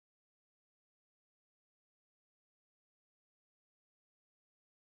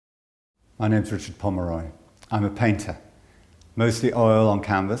My name's Richard Pomeroy. I'm a painter, mostly oil on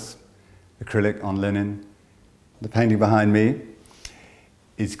canvas, acrylic on linen. The painting behind me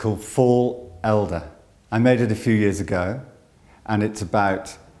is called Fall Elder. I made it a few years ago, and it's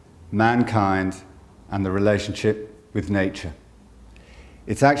about mankind and the relationship with nature.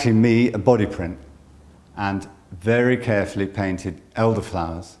 It's actually me, a body print, and very carefully painted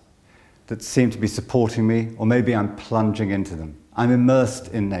elderflowers that seem to be supporting me, or maybe I'm plunging into them. I'm immersed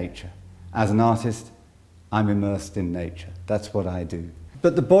in nature. As an artist, I'm immersed in nature. That's what I do.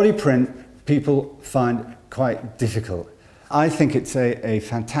 But the body print people find quite difficult. I think it's a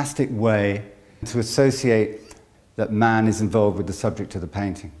fantastic way to associate that man is involved with the subject of the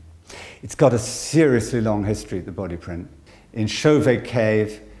painting. It's got a seriously long history, the body print. In Chauvet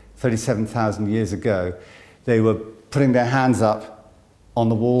Cave, 37,000 years ago, they were putting their hands up on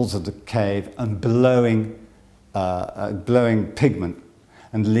the walls of the cave and blowing pigment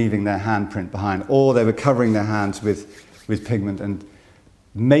and leaving their handprint behind. Or they were covering their hands with pigment and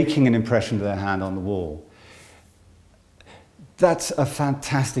making an impression of their hand on the wall. That's a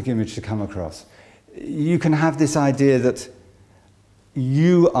fantastic image to come across. You can have this idea that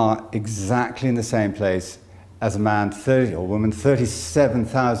you are exactly in the same place as a man or woman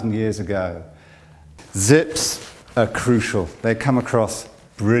 37,000 years ago. Zips are crucial. They come across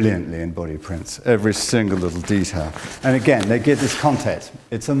brilliantly in body prints, every single little detail. And again, they give this context.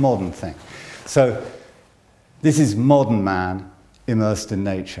 It's a modern thing. So this is modern man immersed in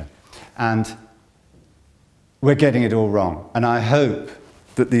nature. And we're getting it all wrong. And I hope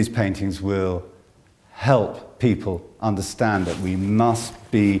that these paintings will help people understand that we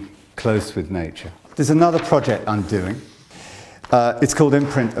must be close with nature. There's another project I'm doing. It's called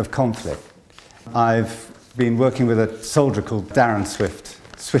Imprint of Conflict. I've been working with a soldier called Darren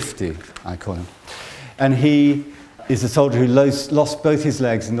Swifty, I call him. And he is a soldier who lost both his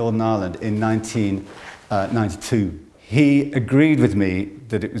legs in Northern Ireland in 1992. He agreed with me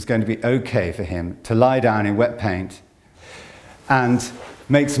that it was going to be okay for him to lie down in wet paint and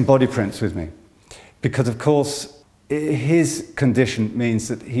make some body prints with me. Because, of course, his condition means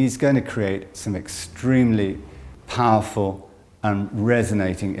that he's going to create some extremely powerful and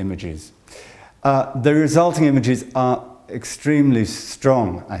resonating images. The resulting images are extremely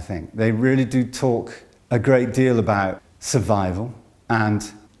strong, I think. They really do talk a great deal about survival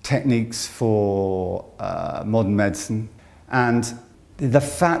and techniques for modern medicine, and the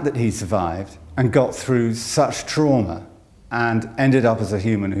fact that he survived and got through such trauma and ended up as a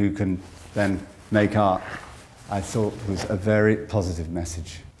human who can then make art, I thought was a very positive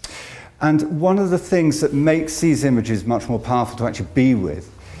message. And one of the things that makes these images much more powerful to actually be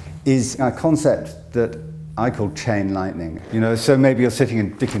with is a concept that I call chain lightning. You know, so maybe you're sitting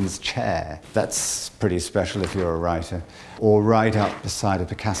in Dickens' chair. That's pretty special if you're a writer. Or right up beside a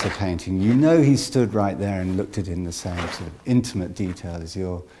Picasso painting. You know he stood right there and looked at it in the same sort of intimate detail as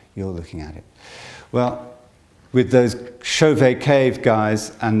you're looking at it. Well, with those Chauvet Cave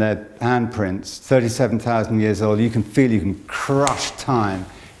guys and their handprints, 37,000 years old, you can feel you can crush time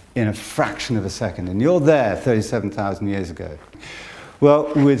in a fraction of a second. And you're there 37,000 years ago.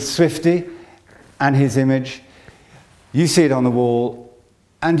 Well, with Swifty and his image, you see it on the wall,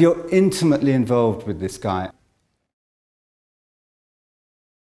 and you're intimately involved with this guy.